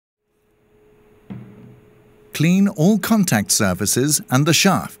Clean all contact surfaces and the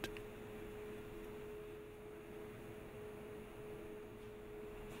shaft.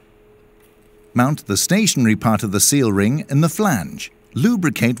 Mount the stationary part of the seal ring in the flange.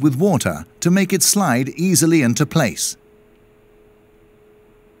 Lubricate with water to make it slide easily into place.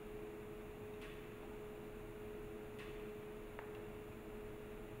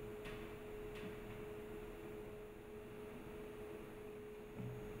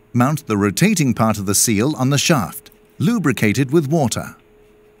 Mount the rotating part of the seal on the shaft. Lubricate it with water.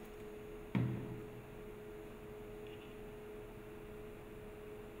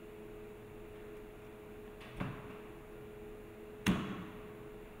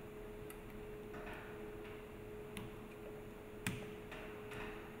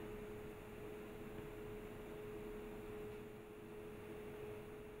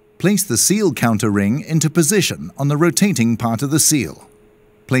 Place the seal counter ring into position on the rotating part of the seal.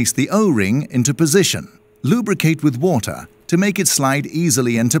 Place the O-ring into position. Lubricate with water to make it slide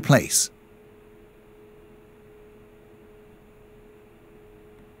easily into place.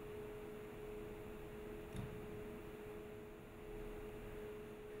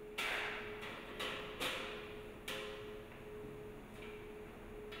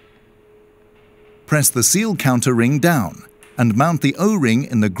 Press the seal counter ring down and mount the O-ring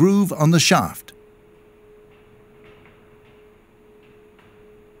in the groove on the shaft.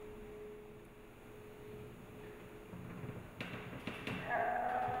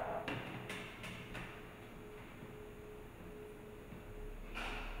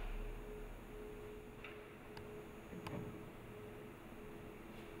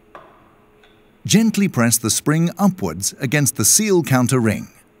 Gently press the spring upwards against the seal counter ring.